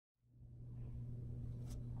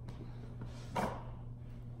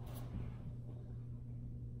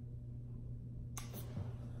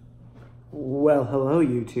Well, hello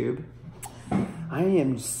YouTube. I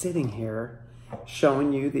am sitting here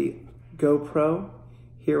showing you the GoPro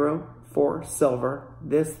Hero 4 Silver.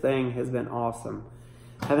 This thing has been awesome.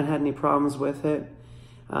 Haven't had any problems with it.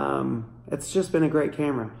 It's just been a great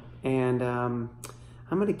camera, and I'm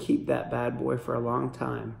gonna keep that bad boy for a long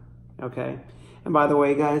time, okay? And by the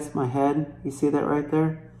way, guys, my head, you see that right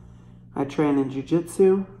there? I train in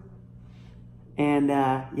jiu-jitsu, and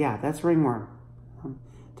yeah, that's ringworm. I'm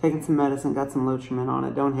taking some medicine, got some Lotrimin on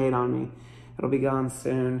it. Don't hate on me. It'll be gone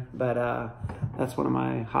soon, but that's one of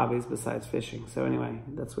my hobbies besides fishing. So anyway,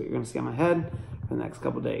 that's what you're gonna see on my head for the next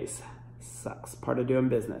couple days. Sucks, part of doing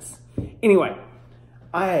business. Anyway,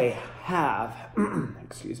 I have,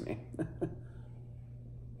 excuse me.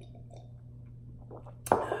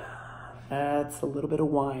 That's a little bit of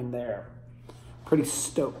wine there. Pretty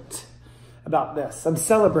stoked about this. I'm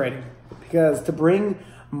celebrating because to bring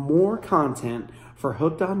more content for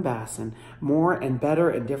Hooked on Bassin, more and better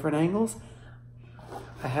and different angles,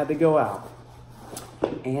 I had to go out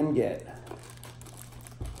and get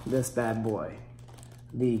this bad boy,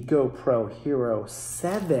 the GoPro Hero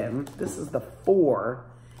 7. This is the 4.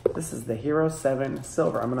 This is the Hero 7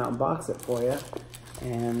 Silver. I'm gonna unbox it for you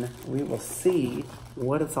and we will see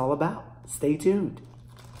what it's all about. Stay tuned.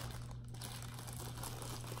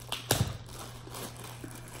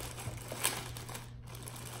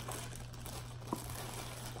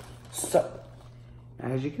 So,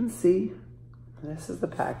 as you can see, this is the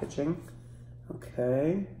packaging.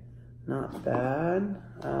 Okay, not bad.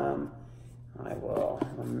 I will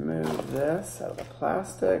remove this out of the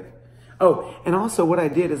plastic. Oh, and also what I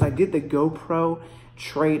did is I did the GoPro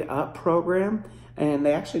Trade Up program, and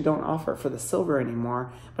they actually don't offer it for the silver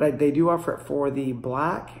anymore, but they do offer it for the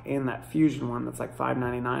black and that Fusion one that's like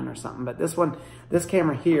 $5.99 or something. But this one, this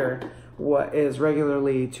camera here, what is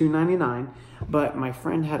regularly $2.99, but my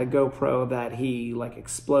friend had a GoPro that he like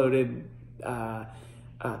exploded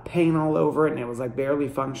paint all over it, and it was like barely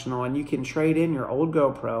functional, and you can trade in your old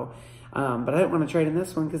GoPro. But I didn't want to trade in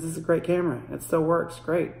this one because this is a great camera. It still works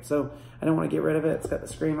great. So I don't want to get rid of it. It's got the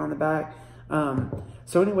screen on the back.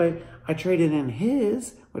 So anyway, I traded in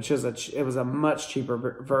his, which is it was a much cheaper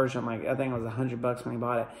version. Like I think it was $100 when he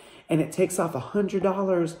bought it. And it takes off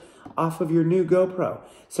 $100 off of your new GoPro.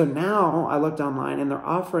 So now I looked online and they're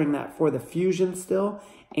offering that for the Fusion still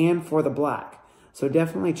and for the black. So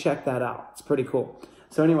definitely check that out. It's pretty cool.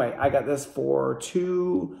 So anyway, I got this for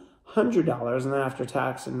 $200, and then after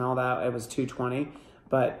tax and all that, it was $220,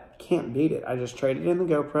 but can't beat it. I just traded in the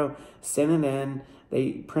GoPro, sent it in.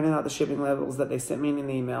 They printed out the shipping labels that they sent me in an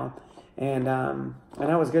email, and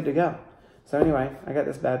I was good to go. So anyway, I got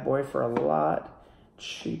this bad boy for a lot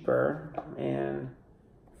cheaper, and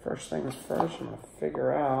first things first, I'm gonna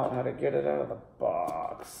figure out how to get it out of the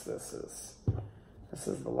box. This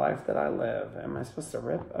is the life that I live. Am I supposed to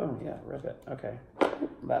rip? Oh yeah, rip it. Okay,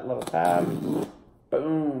 that little tab.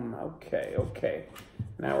 Boom. Okay, okay.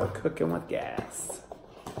 Now we're cooking with gas.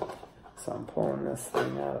 So I'm pulling this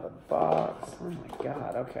thing out of the box. Oh my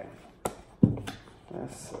God, okay.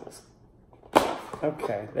 This is...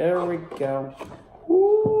 Okay, there we go.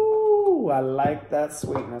 Ooh, I like that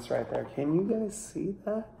sweetness right there. Can you guys see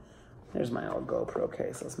that? There's my old GoPro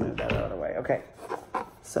case. Let's move that out of the way. Okay,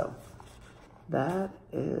 so that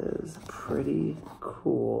is pretty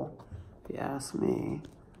cool, if you ask me.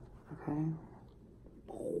 Okay.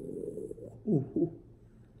 Ooh.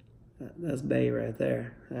 That's Bay right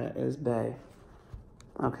there. That is Bay.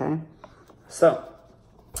 Okay. So,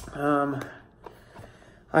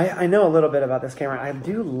 I know a little bit about this camera. I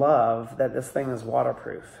do love that this thing is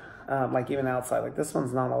waterproof. Like even outside. Like this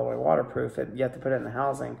one's not all the way waterproof. You have to put it in the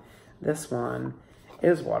housing. This one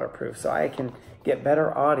is waterproof. So I can get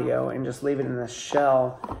better audio and just leave it in the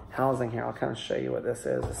shell housing here. I'll kind of show you what this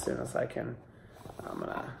is as soon as I can. I'm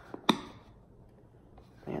gonna...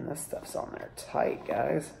 Man, this stuff's on there tight,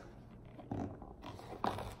 guys.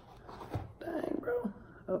 Dang, bro.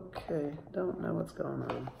 Okay, don't know what's going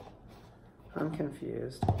on. I'm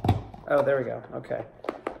confused. Oh, there we go. Okay.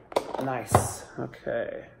 Nice.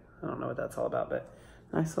 Okay. I don't know what that's all about, but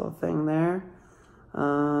nice little thing there.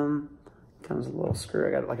 Comes a little screw.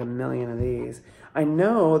 I got like a million of these. I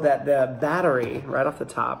know that the battery, right off the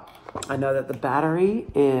top, I know that the battery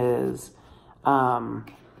is,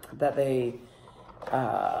 that they...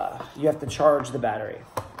 you have to charge the battery.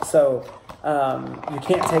 So you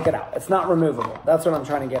can't take it out. It's not removable. That's what I'm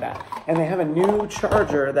trying to get at. And they have a new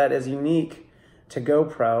charger that is unique to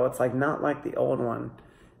GoPro. It's like not like the old one.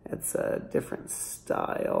 It's a different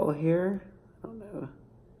style here. I don't know.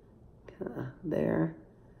 There.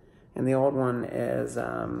 And the old one is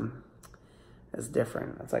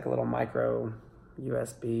different. It's like a little micro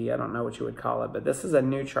USB. I don't know what you would call it, but this is a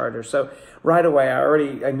new charger. So right away,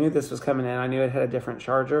 I knew this was coming in. I knew it had a different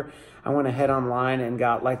charger. I went ahead online and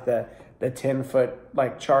got like the 10-foot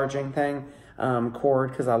like charging thing,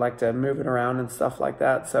 cord, because I like to move it around and stuff like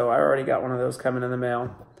that. So I already got one of those coming in the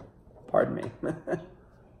mail. Pardon me.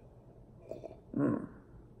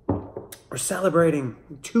 We're celebrating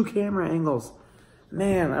 2 camera angles.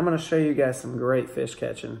 Man, I'm going to show you guys some great fish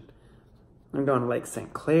catching. I'm going to Lake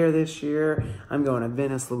St. Clair this year. I'm going to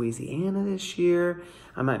Venice, Louisiana this year.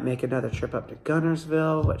 I might make another trip up to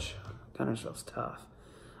Guntersville, which Guntersville's tough.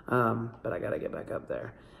 But I got to get back up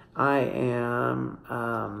there. I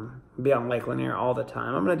am be on Lake Lanier all the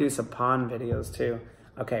time. I'm going to do some pond videos too.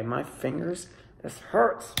 Okay, my fingers, this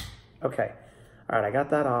hurts. Okay, all right, I got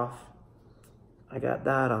that off. I'm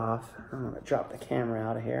going to drop the camera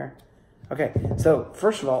out of here. Okay, so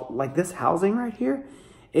first of all, like this housing right here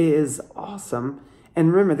is awesome.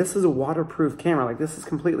 And remember, this is a waterproof camera. Like this is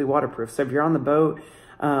completely waterproof. So if you're on the boat,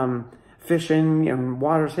 fishing and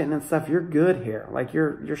water's hitting and stuff, you're good here. Like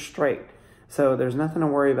you're straight. So there's nothing to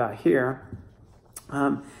worry about here.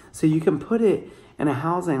 So you can put it in a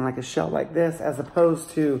housing like a shell like this, as opposed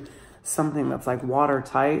to something that's like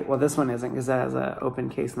watertight. Well, this one isn't because it has an open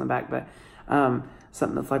case in the back, but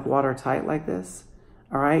something that's like watertight like this.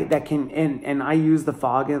 All right, that can, and I use the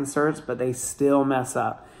fog inserts, but they still mess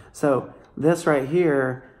up. So this right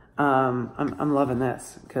here, I'm loving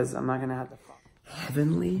this because I'm not gonna have the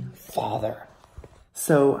Heavenly Father.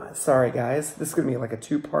 So sorry guys, this is gonna be like a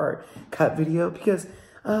 2-part cut video because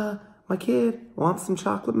my kid wants some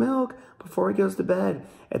chocolate milk before he goes to bed.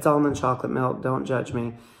 It's almond chocolate milk, don't judge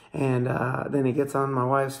me. And then he gets on my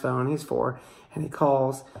wife's phone, he's 4, and he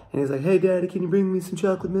calls and he's like, hey daddy, can you bring me some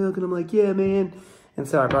chocolate milk? And I'm like, yeah man. And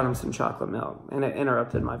so I brought him some chocolate milk, and it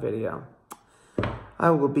interrupted my video. I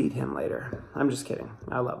will beat him later. I'm just kidding.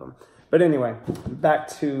 I love him. But anyway, back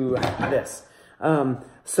to this.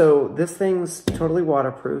 So this thing's totally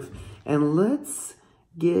waterproof. And let's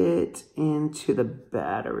get into the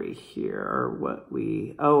battery here, or what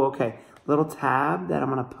we... Oh, okay. Little tab that I'm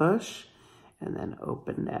going to push, and then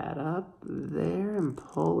open that up there and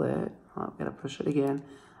pull it. Oh, I'm going to push it again.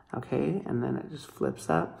 Okay, and then it just flips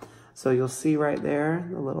up. So you'll see right there,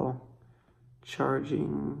 the little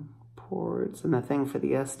charging ports and the thing for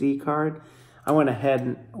the SD card. I went ahead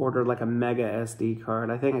and ordered like a mega SD card.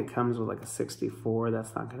 I think it comes with like a 64.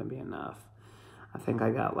 That's not going to be enough. I think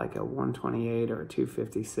I got like a 128 or a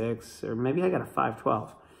 256, or maybe I got a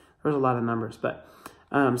 512. There's a lot of numbers, but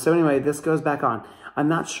so anyway, this goes back on. I'm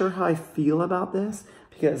not sure how I feel about this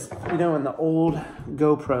because, you know, in the old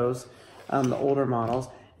GoPros, the older models,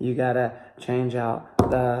 you gotta change out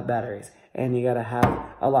the batteries, and you gotta have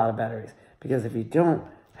a lot of batteries, because if you don't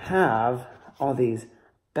have all these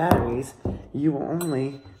batteries, you will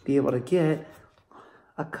only be able to get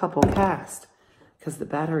a couple casts because the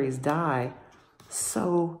batteries die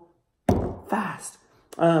so fast.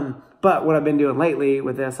 But what I've been doing lately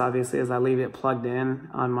with this, obviously, is I leave it plugged in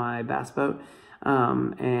on my bass boat,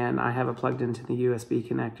 and I have it plugged into the USB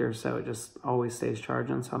connector, so it just always stays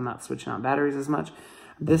charging, so I'm not switching out batteries as much.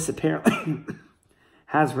 This apparently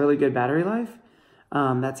has really good battery life.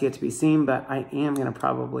 That's yet to be seen, but I am going to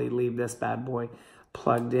probably leave this bad boy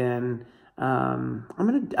plugged in. I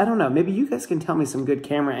don't know, maybe you guys can tell me some good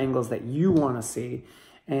camera angles that you want to see,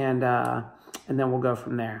 and then we'll go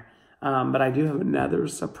from there. But I do have another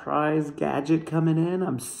surprise gadget coming in.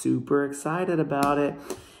 I'm super excited about it,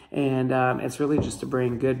 and it's really just to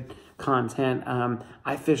bring good content.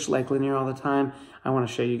 I fish Lake Lanier all the time. I want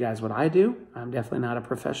to show you guys what I do. I'm definitely not a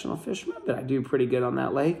professional fisherman, but I do pretty good on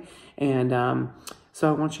that lake. And so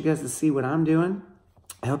I want you guys to see what I'm doing.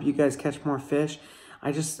 I hope you guys catch more fish.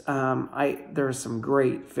 I just, there are some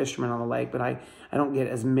great fishermen on the lake, but I don't get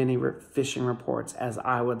as many fishing reports as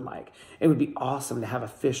I would like. It would be awesome to have a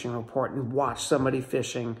fishing report and watch somebody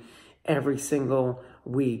fishing every single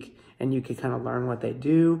week, and you could kind of learn what they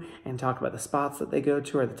do and talk about the spots that they go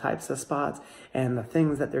to, or the types of spots and the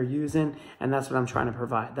things that they're using. And that's what I'm trying to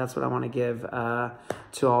provide. That's what I want to give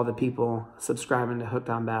to all the people subscribing to Hooked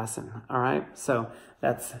on Bassin'. All right, so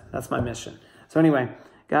that's my mission. So anyway,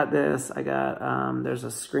 got this. I got there's a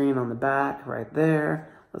screen on the back right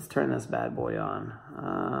there. Let's turn this bad boy on.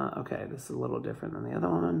 Okay, this is a little different than the other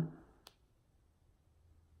one.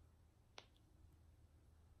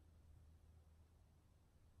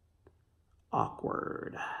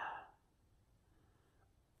 Awkward.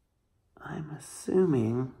 I'm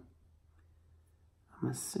assuming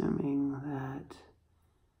that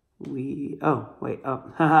we, oh, wait,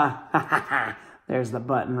 oh, there's the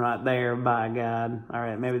button right there, by God. All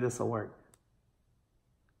right, maybe this will work.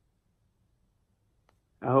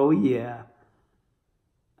 Oh, yeah.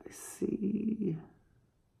 see.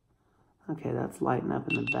 Okay, that's lighting up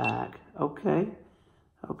in the back. Okay.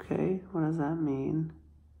 Okay, what does that mean?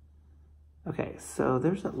 Okay, so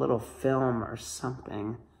there's a little film or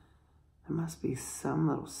something. There must be some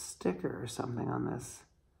little sticker or something on this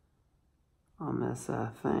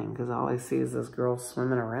thing, because all I see is this girl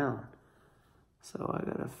swimming around. So I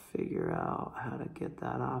gotta figure out how to get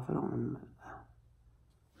that off. I don't want to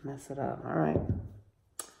mess it up. All right.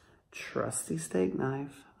 Trusty steak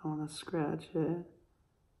knife. I want to scratch it.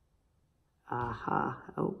 Aha.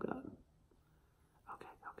 Oh, God. Okay.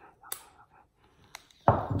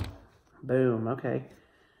 Boom. Okay.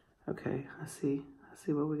 Okay. I see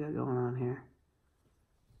what we got going on here.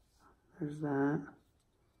 There's that.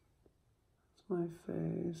 That's my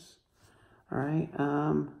face. All right.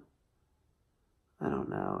 I don't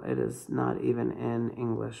know. It is not even in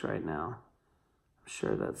English right now. I'm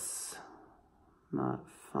sure that's not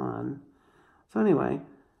fun. So anyway,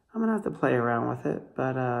 I'm gonna have to play around with it,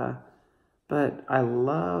 but I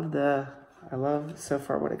love so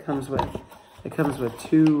far what it comes with. It comes with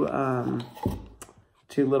two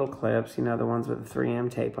little clips, you know, the ones with the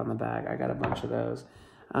 3M tape on the back. I got a bunch of those.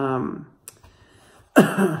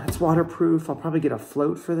 It's waterproof. I'll probably get a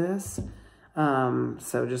float for this.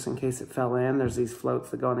 So just in case it fell in, there's these floats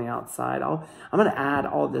that go on the outside. I'm gonna add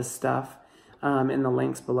all this stuff in the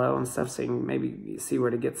links below and stuff, so you can maybe see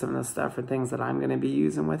where to get some of the stuff or things that I'm going to be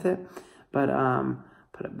using with it. But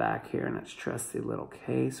put it back here in its trusty little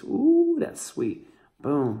case. Ooh, that's sweet.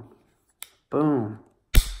 Boom, boom,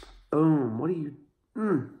 boom. What are you?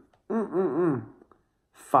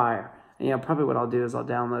 Fire. And, you know, probably what I'll do is I'll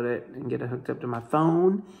download it and get it hooked up to my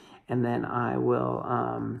phone, and then I will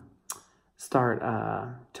start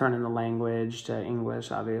turning the language to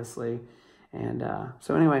English, obviously. And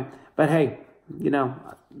so anyway, but hey, you know,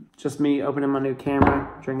 just me opening my new camera,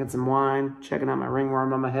 drinking some wine, checking out my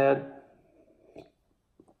ringworm on my head.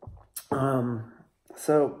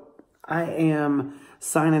 So I am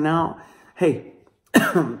signing out. Hey,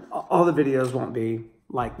 all the videos won't be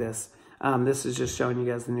like this. This is just showing you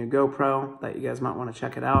guys the new GoPro that you guys might want to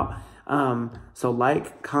check it out. So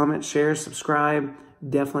like, comment, share, subscribe.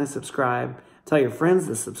 Definitely subscribe. Tell your friends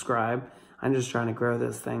to subscribe. I'm just trying to grow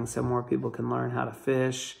this thing so more people can learn how to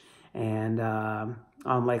fish. And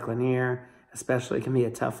on Lake Lanier, especially, it can be a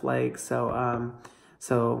tough lake. So,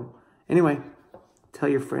 so anyway, tell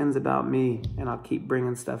your friends about me, and I'll keep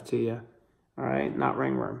bringing stuff to you. All right, not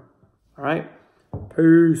ringworm. All right,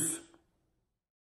 peace.